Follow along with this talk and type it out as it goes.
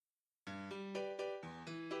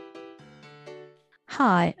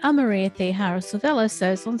Hi, I'm Maria Thihara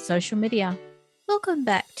Silvello on social media. Welcome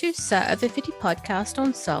back to Sew Over 50 podcast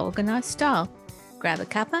on Sew Organised Style. Grab a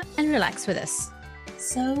cuppa and relax with us.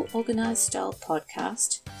 Sew Organised Style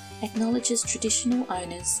podcast acknowledges traditional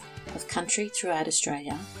owners of country throughout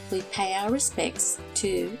Australia. We pay our respects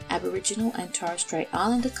to Aboriginal and Torres Strait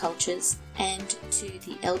Islander cultures and to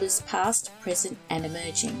the elders past, present and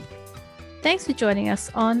emerging. Thanks for joining us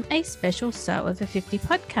on a special Sew Over 50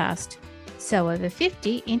 podcast. Sew Over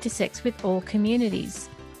 50 intersects with all communities.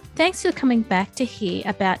 Thanks for coming back to hear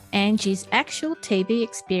about Angie's actual TV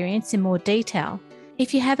experience in more detail.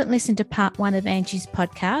 If you haven't listened to part 1 of Angie's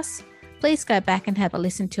podcast, please go back and have a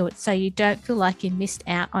listen to it so you don't feel like you missed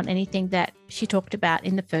out on anything that she talked about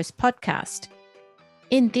in the first podcast.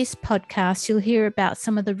 In this podcast, you'll hear about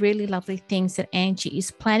some of the really lovely things that Angie is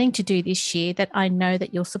planning to do this year that I know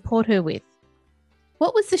that you'll support her with.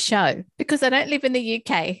 What was the show? Because I don't live in the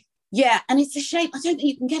UK. Yeah, and it's a shame. I don't think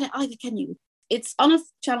you can get it either, can you? It's on a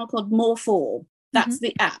channel called More 4. That's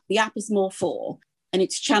the app. The app is More 4, and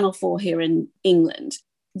it's Channel 4 here in England.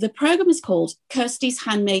 The programme is called Kirsty's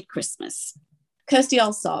Handmade Christmas. Kirsty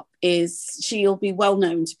Allsopp she'll be well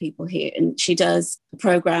known to people here, and she does a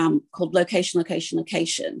programme called Location,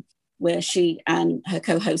 where she and her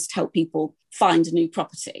co-host help people find a new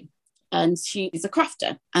property. And she is a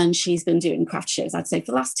crafter, and she's been doing craft shows, I'd say,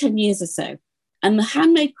 for the last 10 years or so. And the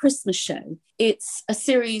Handmade Christmas show, it's a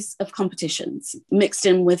series of competitions mixed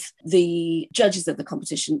in with the judges of the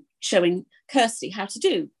competition showing Kirsty how to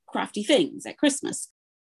do crafty things at Christmas.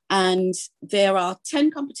 And there are 10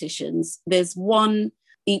 competitions. There's one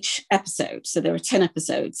each episode. So there are 10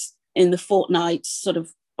 episodes in the fortnight sort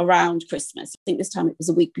of around Christmas. I think this time it was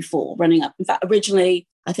a week before, running up. In fact, originally,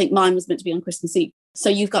 I think mine was meant to be on Christmas Eve. So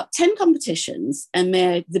you've got 10 competitions and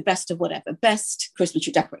they're the best of whatever. Best Christmas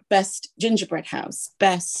tree decorate, best gingerbread house,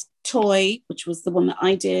 best toy, which was the one that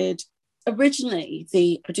I did. Originally,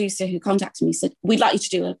 the producer who contacted me said, we'd like you to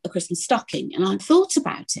do a Christmas stocking. And I thought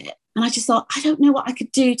about it. And I just thought, I don't know what I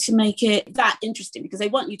could do to make it that interesting, because they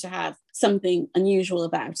want you to have something unusual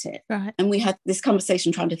about it. Right. And we had this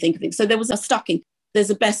conversation trying to think of things. So there was a stocking. There's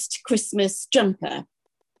a best Christmas jumper.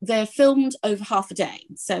 They're filmed over half a day.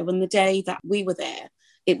 So on the day that we were there,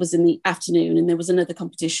 it was in the afternoon and there was another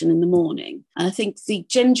competition in the morning. And I think the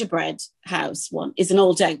gingerbread house one is an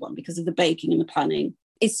all-day one because of the baking and the planning.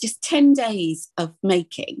 It's just 10 days of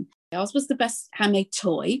making. Ours was the best handmade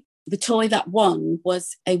toy. The toy that won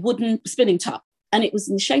was a wooden spinning top, and it was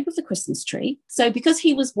in the shape of the Christmas tree. So because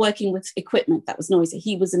he was working with equipment that was noisy,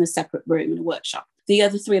 he was in a separate room in a workshop. The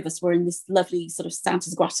other 3 of us were in this lovely sort of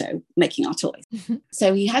Santa's grotto making our toys.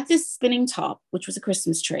 So he had this spinning top, which was a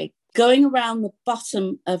Christmas tree. Going around the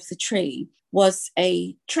bottom of the tree was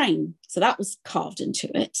a train. So that was carved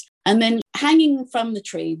into it. And then hanging from the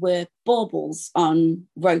tree were baubles on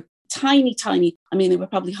rope. Tiny. I mean, they were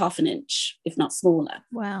probably half an inch, if not smaller.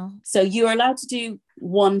 Wow. So you were allowed to do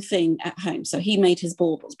one thing at home. So he made his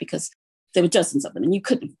baubles because there were dozens of them and you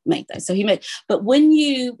couldn't make those. So he made, but when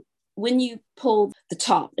you pulled the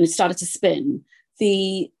top and it started to spin,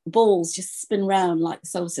 the balls just spin around like the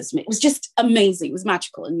solar system. It was just amazing. It was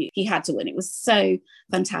magical. And he had to win. It was so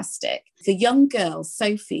fantastic. The young girl,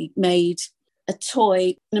 Sophie, made a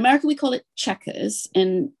toy. In America, we call it checkers.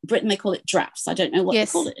 In Britain, they call it drafts. I don't know what they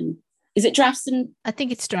call it. Is it drafts? I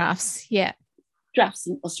think it's drafts. Yeah. Drafts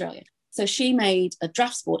in Australia. So she made a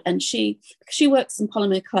drafts board, and because she works in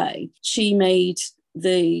polymer clay, she made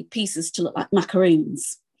the pieces to look like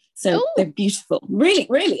macaroons. So they're beautiful. Really,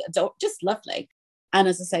 really adorable. Just lovely. And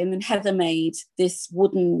as I say, and then Heather made this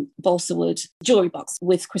wooden balsa wood jewellery box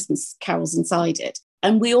with Christmas carols inside it.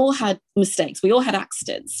 And we all had mistakes. We all had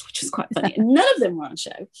accidents, which was quite funny. And none of them were on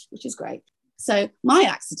show, which is great. So my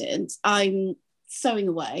accident, I'm sewing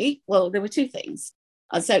away. Well, there were 2 things.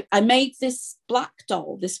 So I made this black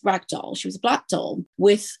doll, this rag doll. She was a black doll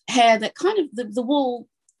with hair that kind of, the wool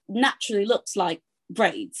naturally looks like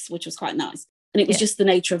braids, which was quite nice. And it was just the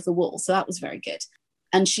nature of the wool. So that was very good.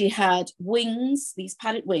 And she had wings, these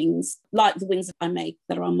padded wings, like the wings that I make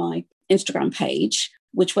that are on my Instagram page,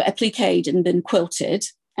 which were appliqued and then quilted.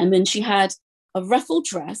 And then she had a ruffle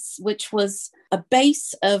dress, which was a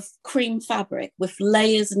base of cream fabric with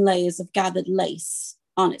layers and layers of gathered lace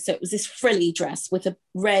on it. So it was this frilly dress with a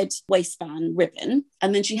red waistband ribbon.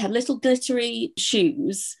 And then she had little glittery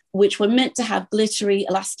shoes, which were meant to have glittery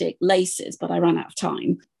elastic laces, but I ran out of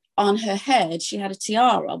time. On her head, she had a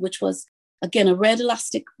tiara, which was, again, a red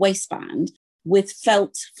elastic waistband with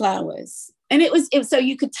felt flowers. And it was so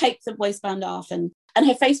you could take the waistband off, and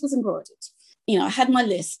her face was embroidered. I had my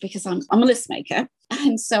list because I'm a list maker.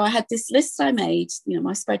 And so I had this list I made,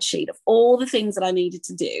 my spreadsheet of all the things that I needed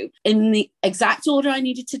to do in the exact order I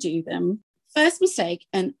needed to do them. First mistake,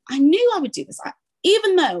 and I knew I would do this.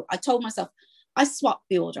 Even though I told myself, I swapped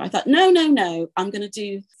the order. I thought, no, I'm going to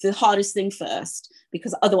do the hardest thing first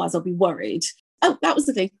because otherwise I'll be worried. Oh, that was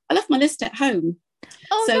the thing. I left my list at home.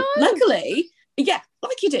 Oh, so no. Luckily, yeah,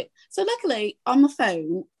 like you do. So luckily on my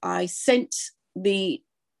phone, I sent the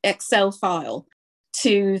Excel file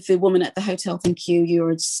to the woman at the hotel. Thank you.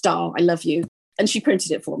 You're a star. I love you. And she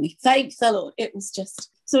printed it for me. Thank the Lord. It was just...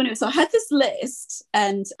 So anyway, so I had this list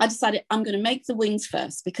and I decided I'm going to make the wings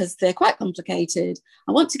first because they're quite complicated.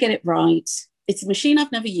 I want to get it right. It's a machine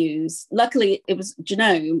I've never used. Luckily, it was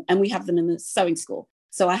Genome and we have them in the sewing school.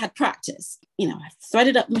 So I had practice. I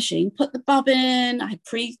threaded up the machine, put the bobbin, I had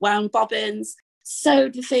pre-wound bobbins,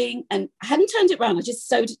 sewed the thing, and I hadn't turned it around. I just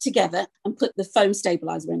sewed it together and put the foam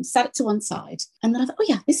stabilizer in, sat it to one side. And then I thought, oh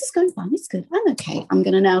yeah, this is going fine. It's good. I'm okay. I'm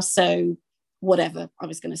going to now sew whatever I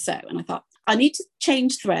was going to sew. And I thought, I need to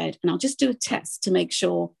change thread and I'll just do a test to make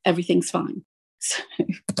sure everything's fine. So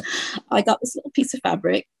I got this little piece of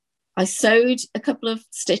fabric. I sewed a couple of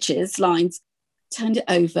stitches, lines, turned it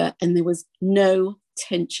over, and there was no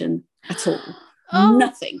tension at all. Oh.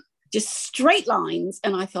 Nothing, just straight lines.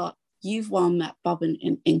 And I thought, you've wound that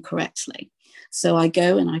bobbin incorrectly. So I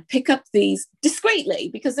go and I pick up these discreetly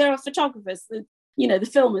because there are photographers, the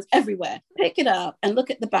filmers everywhere. Pick it up and look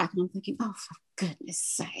at the back. And I'm thinking, oh, for goodness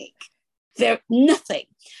sake, there's nothing.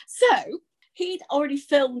 So he'd already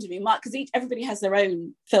filmed me, because everybody has their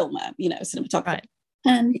own filmer, cinematographer. Right.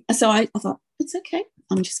 And so I thought, it's okay.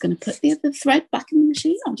 I'm just going to put the other thread back in the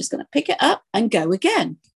machine. I'm just going to pick it up and go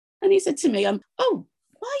again. And he said to me, oh,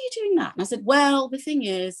 why are you doing that? And I said, well, the thing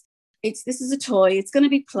is, this is a toy. It's going to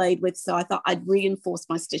be played with. So I thought I'd reinforce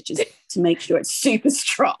my stitches to make sure it's super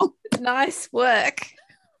strong. Nice work.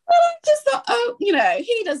 And I just thought,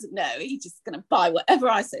 he doesn't know. He's just going to buy whatever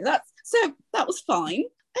I say. So that was fine.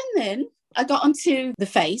 And then I got onto the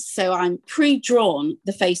face. So I'm pre-drawn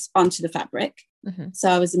the face onto the fabric. Mm-hmm. So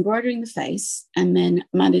I was embroidering the face and then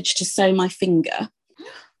managed to sew my finger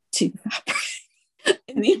to the fabric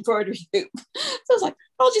in the embroidery hoop. So I was like,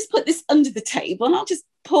 I'll just put this under the table and I'll just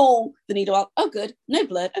pull the needle out. Oh, good. No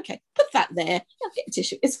blood. Okay. Put that there. I'll get a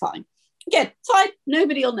tissue. It's fine. Again, fine.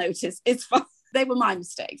 Nobody will notice. It's fine. They were my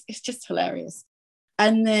mistakes. It's just hilarious.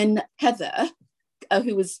 And then Heather,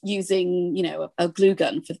 who was using, a glue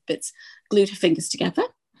gun for the bits, glued her fingers together.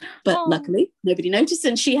 But luckily, nobody noticed.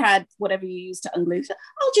 And she had whatever you use to unglue. So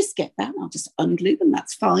I'll just get that. I'll just unglue them.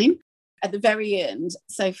 That's fine. At the very end,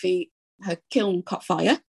 Sophie, her kiln caught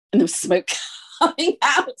fire and there was smoke coming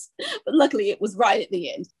out. But luckily, it was right at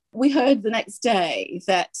the end. We heard the next day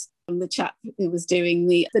that the chap who was doing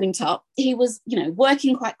the thinning top, he was,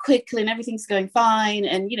 working quite quickly and everything's going fine.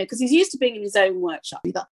 And, because he's used to being in his own workshop.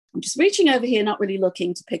 He thought, I'm just reaching over here, not really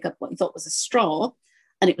looking to pick up what he thought was a straw.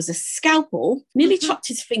 And it was a scalpel, nearly chopped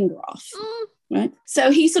his finger off. Right.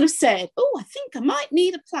 So he sort of said, oh, I think I might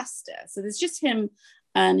need a plaster. So there's just him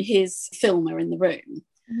and his filmer in the room.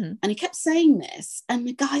 Mm-hmm. And he kept saying this and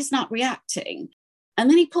the guy's not reacting.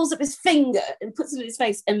 And then he pulls up his finger and puts it in his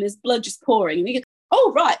face and there's blood just pouring. And he goes,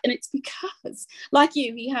 oh, right. And it's because, like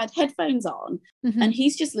you, he had headphones on and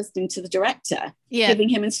he's just listening to the director giving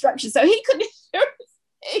him instructions. So he couldn't hear anything.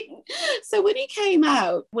 So when he came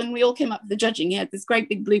out, when we all came up for the judging, he had this great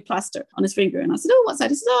big blue plaster on his finger. And I said, oh, what's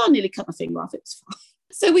that? He said, oh, I nearly cut my finger off. It was fine.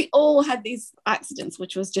 So we all had these accidents,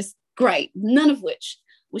 which was just great, none of which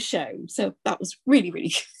was shown. So that was really,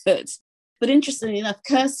 really good. But interestingly enough,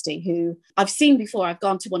 Kirsty, who I've seen before, I've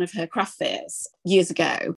gone to one of her craft fairs years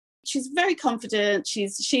ago. She's very confident.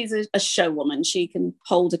 She's a show woman. She can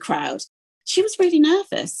hold a crowd. She was really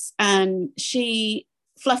nervous and she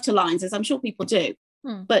fluffed her lines, as I'm sure people do.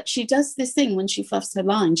 But she does this thing when she fluffs her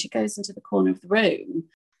line. She goes into the corner of the room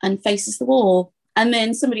and faces the wall. And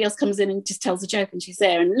then somebody else comes in and just tells a joke and she's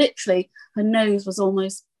there. And literally her nose was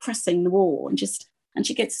almost pressing the wall and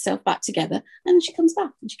she gets herself back together and then she comes back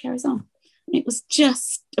and she carries on. It was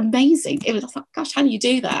just amazing. I thought, gosh, how do you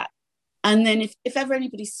do that? And then if ever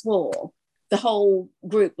anybody swore, the whole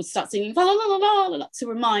group would start singing la, la, la, la, la, la, to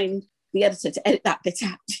remind the editor to edit that bit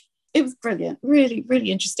out. It was brilliant, really,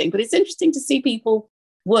 really interesting. But it's interesting to see people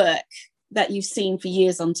work that you've seen for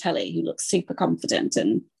years on telly who look super confident.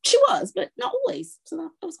 And she was, but not always. So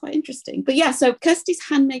that was quite interesting. But yeah, so Kirsty's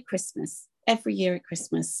Handmade Christmas every year at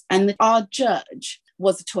Christmas. And our judge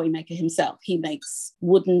was a toy maker himself. He makes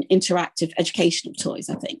wooden interactive educational toys,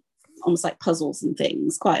 I think, almost like puzzles and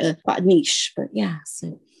things, quite a niche. But yeah,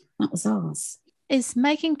 so that was ours. Is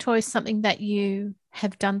making toys something that you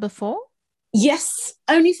have done before? Yes,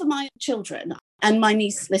 only for my children and my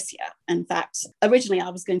niece, Licia. In fact, originally I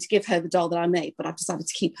was going to give her the doll that I made, but I've decided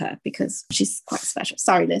to keep her because she's quite special.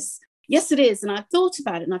 Sorry, Liz. Yes, it is. And I've thought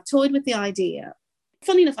about it and I've toyed with the idea.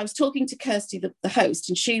 Funny enough, I was talking to Kirsty, the host,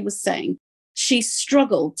 and she was saying she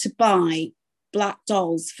struggled to buy black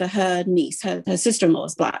dolls for her niece. Her sister-in-law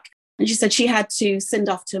is black. And she said she had to send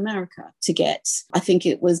off to America to get, I think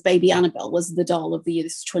it was Baby Annabelle was the doll of the year,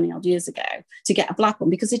 this is 20 odd years ago, to get a black one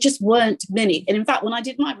because there just weren't many. And in fact, when I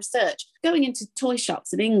did my research, going into toy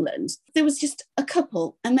shops in England, there was just a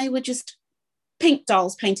couple and they were just pink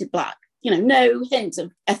dolls painted black, no hint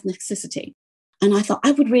of ethnicity. And I thought,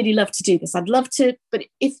 I would really love to do this. I'd love to, but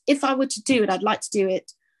if I were to do it, I'd like to do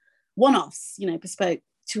it one-offs, bespoke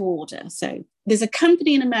to order. So there's a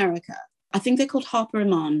company in America, I think they're called Harper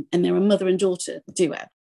Iman, and they're a mother and daughter duo.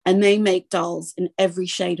 And they make dolls in every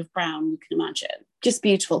shade of brown you can imagine. Just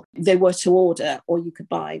beautiful. They were to order or you could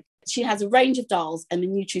buy. She has a range of dolls and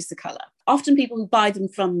then you choose the colour. Often people who buy them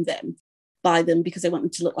from them buy them because they want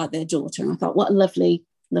them to look like their daughter. And I thought, what a lovely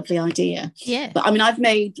idea. Yeah. But I mean, I've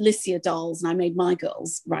made Licia dolls and I made my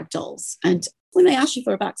girls rag dolls. And when they asked you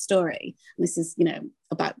for a backstory, and this is,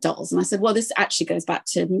 about dolls, and I said, well, this actually goes back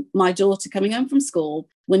to my daughter coming home from school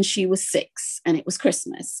when she was 6 and it was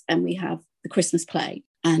Christmas and we have the Christmas play.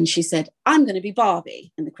 And she said, I'm going to be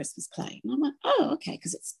Barbie in the Christmas play. And I'm like, oh, okay,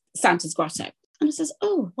 because it's Santa's grotto. And I says,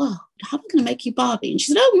 oh, well, how am I going to make you Barbie? And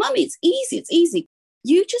she said, oh, Mummy, it's easy.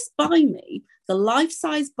 You just buy me the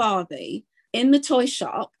life-size Barbie in the toy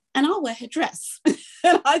shop and I'll wear her dress.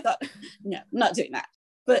 And I thought, no, I'm not doing that.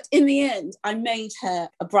 But in the end, I made her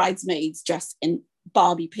a bridesmaid's dress in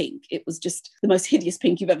Barbie pink. It was just the most hideous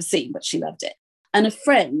pink you've ever seen, but she loved it. And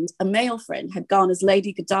a male friend, had gone as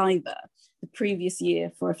Lady Godiva the previous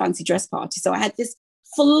year for a fancy dress party. So I had this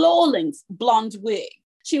full-length blonde wig.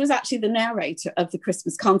 She was actually the narrator of the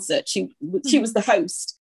Christmas concert. She was the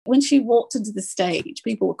host. When she walked onto the stage,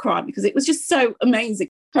 people were crying because it was just so amazing,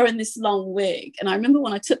 her in this long wig. And I remember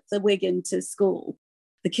when I took the wig into school,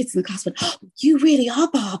 the kids in the class went, oh, you really are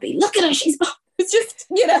Barbie. Look at her, she's Barbie. It's just,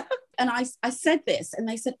 And I said this and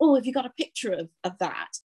they said, oh, have you got a picture of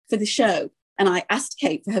that for the show? And I asked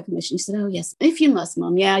Kate for her permission. She said, oh, yes, if you must,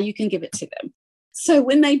 Mum, yeah, you can give it to them. So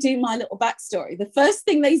when they do my little backstory, the first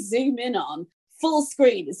thing they zoom in on, full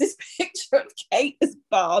screen, is this picture of Kate as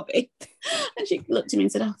Barbie. And she looked at me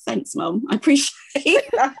and said, oh, thanks, Mum. I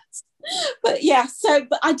appreciate that. But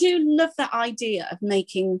I do love that idea of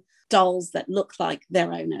making dolls that look like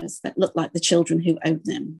their owners, that look like the children who own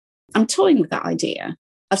them. I'm toying with that idea.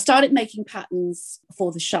 I've started making patterns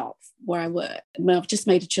for the shop where I work. I've just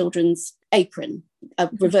made a children's apron, a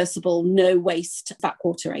reversible, no-waste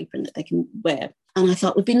backwater apron that they can wear. And I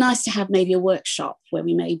thought it would be nice to have maybe a workshop where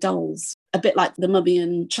we made dolls, a bit like the Mummy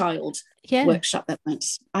and Child workshop that went.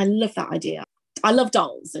 I love that idea. I love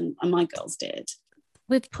dolls, and my girls did.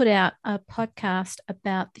 We've put out a podcast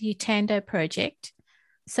about the Utando project.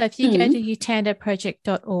 So if you go to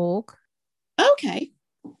utandoproject.org. Okay.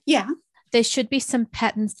 Yeah. There should be some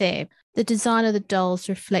patterns there. The design of the dolls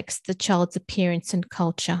reflects the child's appearance and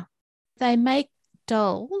culture. They make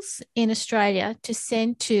dolls in Australia to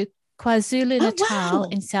send to KwaZulu-Natal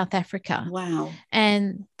in South Africa. Wow.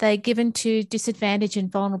 And they're given to disadvantaged and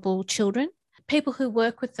vulnerable children. People who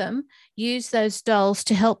work with them use those dolls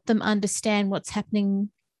to help them understand what's happening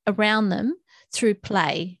around them through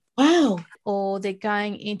play. Wow. Or they're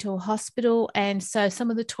going into a hospital, and so some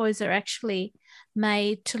of the toys are actually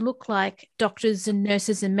made to look like doctors and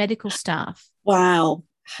nurses and medical staff. Wow,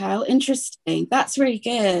 how interesting. That's really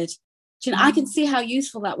good. I can see how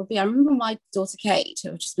useful that would be. I remember my daughter Kate,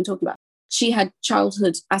 who I've just been talking about, she had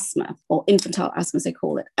childhood asthma, or infantile asthma as they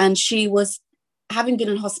call it, and she was, having been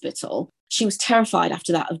in hospital, she was terrified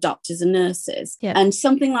after that of doctors and nurses. Yep. And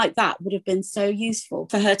something like that would have been so useful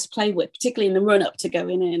for her to play with, particularly in the run-up to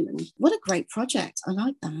going in. And what a great project. I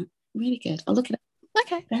like that. Really good. I'll look at it.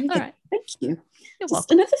 Okay. Very good. Right. Thank you. You're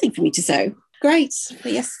welcome. Another thing for me to sew. Great.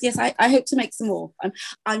 But yes, I hope to make some more.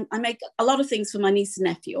 I make a lot of things for my niece and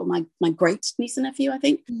nephew, or my great niece and nephew, I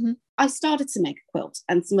think. Mm-hmm. I started to make a quilt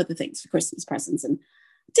and some other things for Christmas presents, and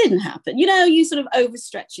it didn't happen. You sort of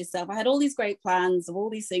overstretch yourself. I had all these great plans of all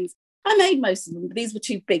these things. I made most of them, but these were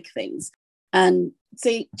two big things. And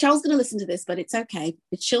see, Charles going to listen to this, but it's okay.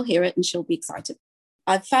 She'll hear it and she'll be excited.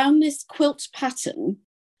 I found this quilt pattern,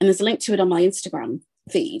 and there's a link to it on my Instagram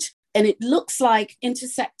feed. And it looks like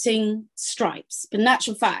intersecting stripes. But in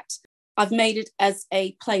actual fact, I've made it as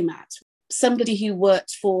a playmat. Somebody who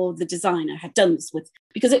worked for the designer had done this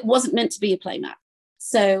because it wasn't meant to be a playmat.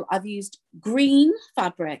 So I've used green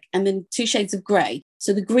fabric and then 2 shades of grey.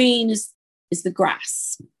 So the green is the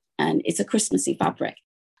grass, and it's a Christmassy fabric.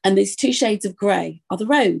 And these 2 shades of grey are the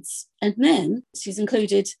roads. And then she's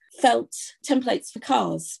included felt templates for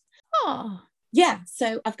cars. Oh. Yeah,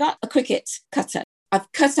 so I've got a Cricut cutter.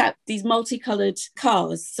 I've cut out these multicoloured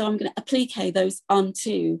cars. So I'm going to applique those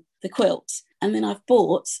onto the quilt. And then I've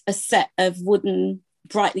bought a set of wooden,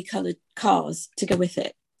 brightly coloured cars to go with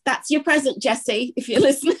it. That's your present, Jesse, if you're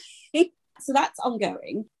listening. So that's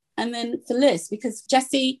ongoing. And then for Liz, because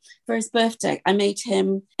Jesse, for his birthday, I made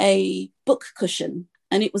him a book cushion.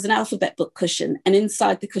 And it was an alphabet book cushion. And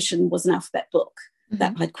inside the cushion was an alphabet book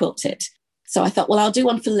that I'd quilted. So I thought, well, I'll do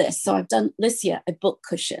one for Liz. So I've done Licia a book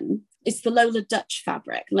cushion. It's the Lola Dutch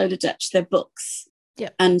fabric. Lola Dutch, they're books.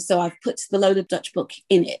 Yep. And so I've put the Lola Dutch book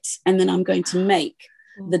in it. And then I'm going to make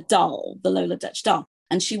the doll, the Lola Dutch doll.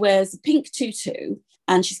 And she wears a pink tutu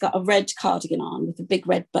and she's got a red cardigan on with a big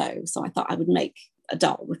red bow. So I thought I would make a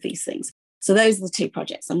doll with these things. So those are the 2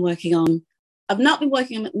 projects I'm working on. I've not been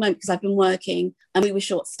working on them at the moment because I've been working and we were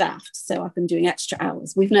short-staffed. So I've been doing extra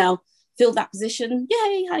hours. We've now filled that position.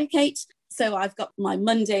 Yay, hi, Kate. So I've got my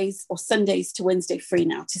Mondays or Sundays to Wednesday free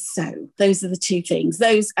now to sew. Those are the 2 things.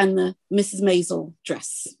 Those and the Mrs. Maisel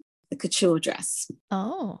dress, the couture dress.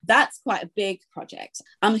 Oh. That's quite a big project.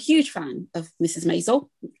 I'm a huge fan of Mrs. Maisel.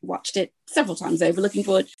 Watched it several times over, looking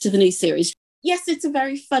forward to the new series. Yes, it's a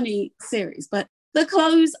very funny series, but the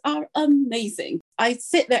clothes are amazing. I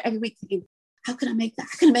sit there every week thinking, how can I make that?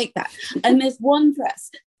 How can I make that? And there's one dress.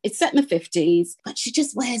 It's set in the 50s, but she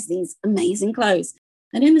just wears these amazing clothes.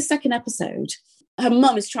 And in the second episode, her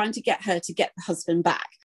mum is trying to get her to get the husband back.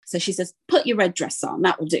 So she says, put your red dress on,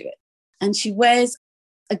 that will do it. And she wears,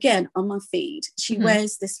 again, on my feed, she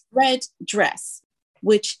wears this red dress,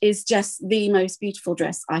 which is just the most beautiful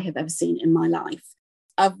dress I have ever seen in my life.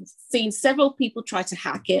 I've seen several people try to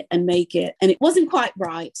hack it and make it, and it wasn't quite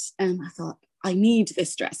right. And I thought, I need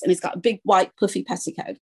this dress. And it's got a big white puffy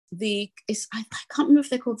petticoat. I can't remember if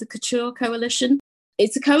they're called the Couture Coalition.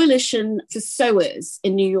 It's a coalition for sewers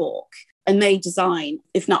in New York, and they design,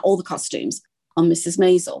 if not all the costumes, on Mrs.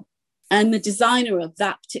 Maisel. And the designer of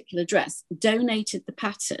that particular dress donated the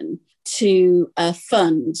pattern to a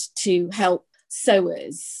fund to help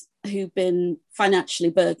sewers who've been financially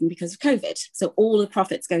burdened because of COVID. So all the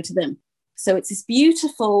profits go to them. So it's this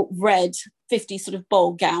beautiful red 50s sort of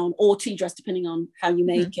ball gown or tea dress, depending on how you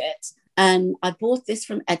make it. And I bought this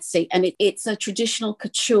from Etsy, and it's a traditional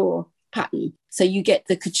couture pattern. So you get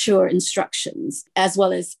the couture instructions as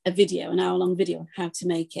well as a video, an hour-long video on how to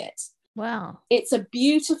make it. Wow. It's a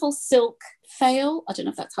beautiful silk fail. I don't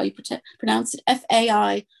know if that's how you pronounce it.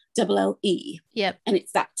 Faille. Yep. And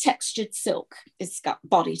it's that textured silk. It's got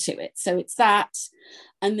body to it. So it's that.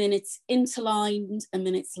 And then it's interlined, and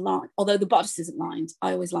then it's lined. Although the bodice isn't lined,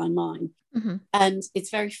 I always line mine. And it's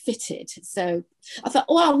very fitted. So I thought,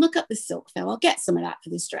 oh, I'll look up this silk fail. I'll get some of that for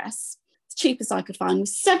this dress. The cheapest I could find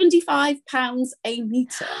was £75 a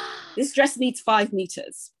metre. This dress needs 5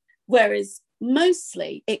 metres. Whereas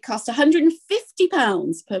mostly it cost £150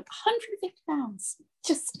 per £150.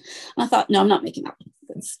 And I thought, no, I'm not making that.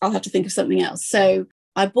 I'll have to think of something else. So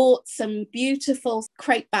I bought some beautiful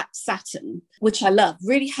crepe back satin, which I love,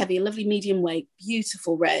 really heavy, lovely medium weight,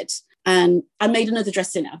 beautiful red. And I made another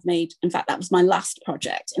dress in it. In fact, that was my last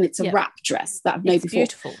project. And it's a wrap dress that I've made before.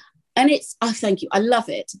 Beautiful. And thank you. I love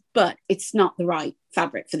it, but it's not the right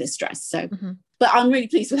fabric for this dress. So, but I'm really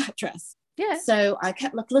pleased with that dress. Yeah. So I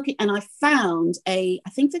kept looking, and I found I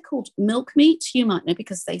think they're called Milk Meat. You might know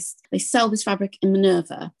because they sell this fabric in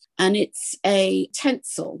Minerva, and it's a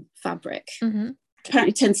tencel fabric.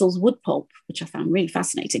 Apparently tencel's wood pulp, which I found really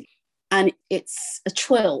fascinating. And it's a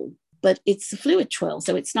twill, but it's a fluid twill.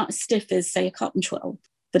 So it's not as stiff as, say, a cotton twill,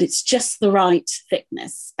 but it's just the right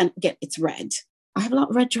thickness. And again, it's red. I have a lot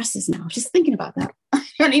of red dresses now. I'm just thinking about that.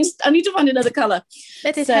 I need to find another colour.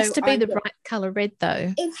 But it has to be the right colour red,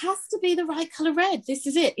 though. It has to be the right colour red. This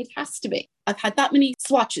is it. It has to be. I've had that many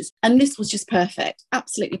swatches, and this was just perfect.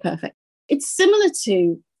 Absolutely perfect. It's similar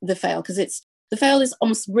to the fail because the fail is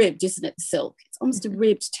almost ribbed, isn't it? The silk. It's almost a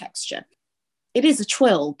ribbed texture. It is a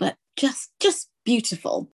twill, but just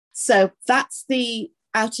beautiful. So that's the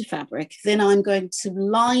outer fabric. Then I'm going to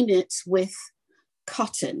line it with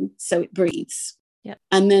cotton so it breathes. Yep.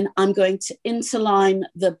 And then I'm going to interline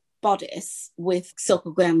the bodice with silk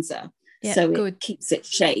organza, so it keeps its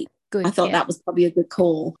shape. Good. I thought that was probably a good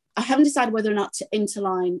call. I haven't decided whether or not to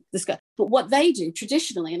interline the skirt, but what they do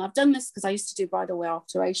traditionally, and I've done this because I used to do bridal wear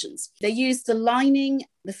alterations, they use the lining,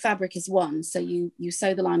 the fabric is one. So you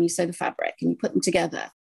sew the line, you sew the fabric, and you put them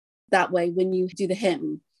together. That way, when you do the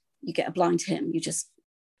hem, you get a blind hem.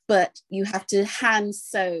 But you have to hand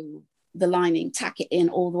sew the lining, tack it in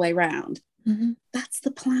all the way around. That's the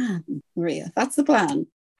plan, Maria. That's the plan.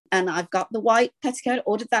 and I've got the white petticoat,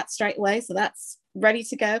 ordered that straight away. So that's ready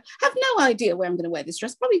to go. Have no idea where I'm going to wear this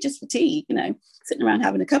dress, probably just for tea, sitting around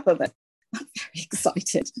having a cuppa, but I'm very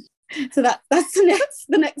excited. So that's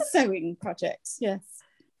the next sewing project. Yes.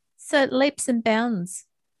 So leaps and bounds,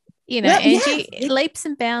 Angie, leaps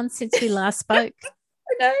and bounds since we last spoke.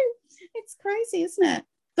 I know. It's crazy, isn't it?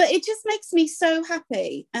 But it just makes me so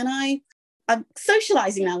happy. And I'm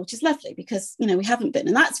socializing now, which is lovely because, we haven't been.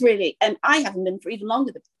 And that's really, and I haven't been for even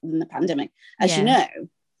longer than the pandemic, as you know,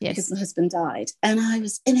 because my husband died. And I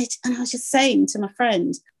was in it and I was just saying to my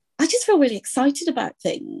friend, I just feel really excited about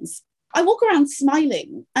things. I walk around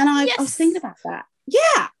smiling and I was thinking about that.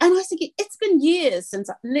 Yeah. And I was thinking, it's been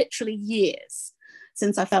literally years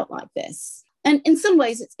since I felt like this. And in some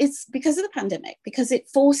ways, it's because of the pandemic, because it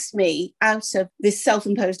forced me out of this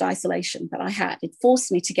self-imposed isolation that I had. It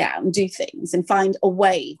forced me to get out and do things and find a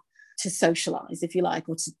way to socialize, if you like,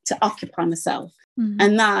 or to occupy myself. Mm-hmm.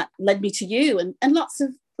 And that led me to you and lots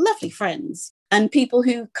of lovely friends and people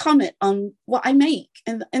who comment on what I make.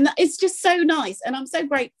 And that, it's just so nice. And I'm so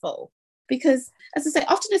grateful because, as I say,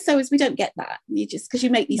 often as sewers, we don't get that. You just, because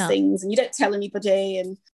you make these things and you don't tell anybody.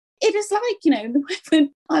 And it is like,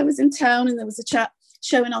 when I was in town and there was a chap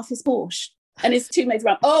showing off his Porsche and his two mates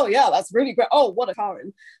were like, oh, yeah, that's really great. Oh, what a car.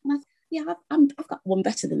 And I thought, I've got one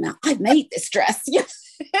better than that. I made this dress. Yes.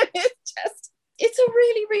 It's a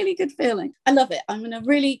really, really good feeling. I love it. I'm in a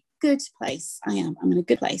really good place. I'm in a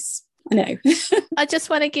good place. I know. I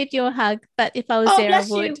just want to give you a hug, but if I was there, I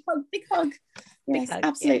would. Big hug. Yes, hug,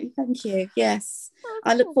 absolutely. Yeah. Thank you. Yes.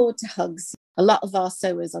 I look forward to hugs. A lot of our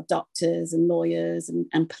sewers are doctors and lawyers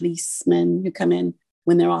and policemen who come in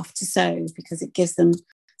when they're off to sew because it gives them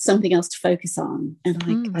something else to focus on.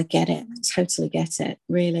 And I get it. I totally get it,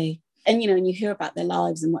 really. And, and you hear about their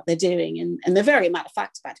lives and what they're doing and they're very matter of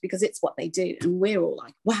fact about it because it's what they do. And we're all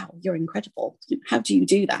like, wow, you're incredible. How do you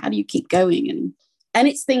do that? How do you keep going? And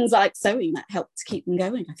it's things like sewing that help to keep them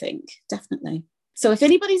going, I think, definitely. So if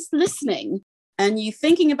anybody's listening and you're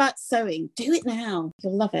thinking about sewing, do it now.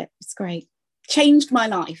 You'll love it. It's great. Changed my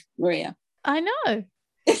life, Maria. I know. I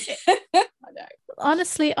know.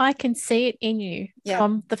 Honestly, I can see it in you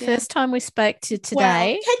from the first time we spoke to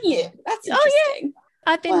today. Wow. Can you? That's interesting. Oh, yeah.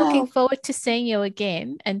 I've been looking forward to seeing you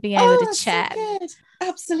again and being able to chat. So good.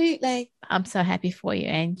 Absolutely. I'm so happy for you,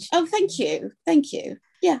 Ange. Oh, thank you. Thank you.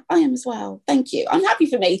 Yeah, I am as well. Thank you. I'm happy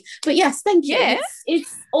for me. But yes, thank you. Yeah.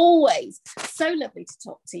 It's always so lovely to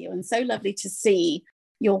talk to you and so lovely to see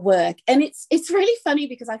your work. And it's really funny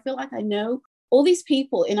because I feel like I know all these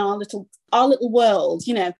people in our little world,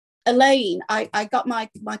 Elaine, I got my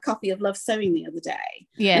copy of Love Sewing the other day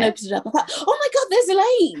and opened it up. I thought, oh my God, there's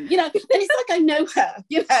Elaine. Then it's like I know her,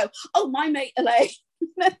 oh, my mate Elaine.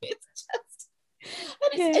 It's just,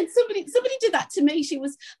 and somebody did that to me. She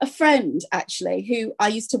was a friend, actually, who I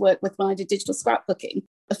used to work with when I did digital scrapbooking,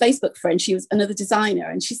 a Facebook friend. She was another designer.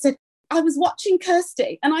 And she said, I was watching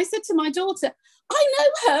Kirsty. And I said to my daughter, I know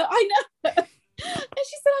her. And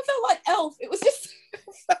she said, I felt like Elf. It was just so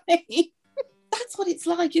funny. That's what it's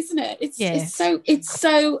like, isn't it? It's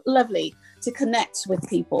so lovely to connect with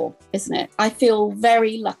people, isn't it? I feel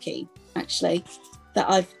very lucky, actually,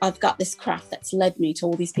 that I've got this craft that's led me to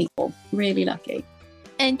all these people. Really lucky.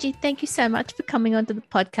 Angie, thank you so much for coming onto the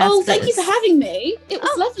podcast. Oh, thank you for having me. It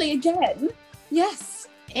was lovely again. Yes.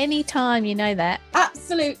 Anytime, you know that.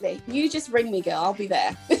 Absolutely. You just ring me, girl. I'll be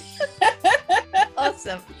there.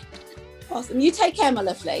 Awesome. Awesome. You take care, my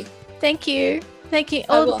lovely. Thank you. Thank you.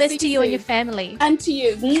 All the best to you and your family. And to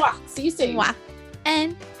you. Mwah. See you soon. Mwah.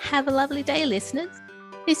 And have a lovely day, listeners.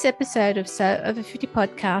 This episode of Sew Over 50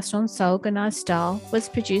 podcast on Sew Organised Style was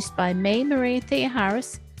produced by me, Maria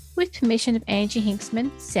Theoharis, with permission of Angie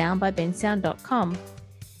Hinksman, sound by bensound.com.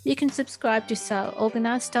 You can subscribe to Sew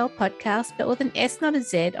Organised Style podcast, but with an S, not a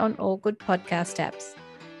Z, on all good podcast apps.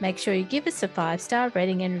 Make sure you give us a 5-star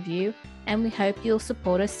rating and review, and we hope you'll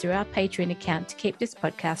support us through our Patreon account to keep this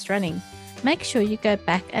podcast running. Make sure you go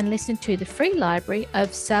back and listen to the free library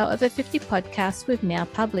of Sew Over 50 podcasts we've now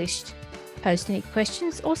published. Post any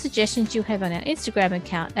questions or suggestions you have on our Instagram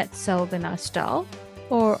account at SewOrganisedStyle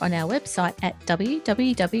or on our website at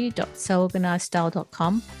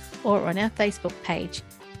www.seworganisedstyle.com or on our Facebook page.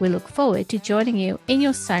 We look forward to joining you in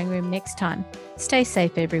your sewing room next time. Stay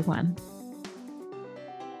safe, everyone.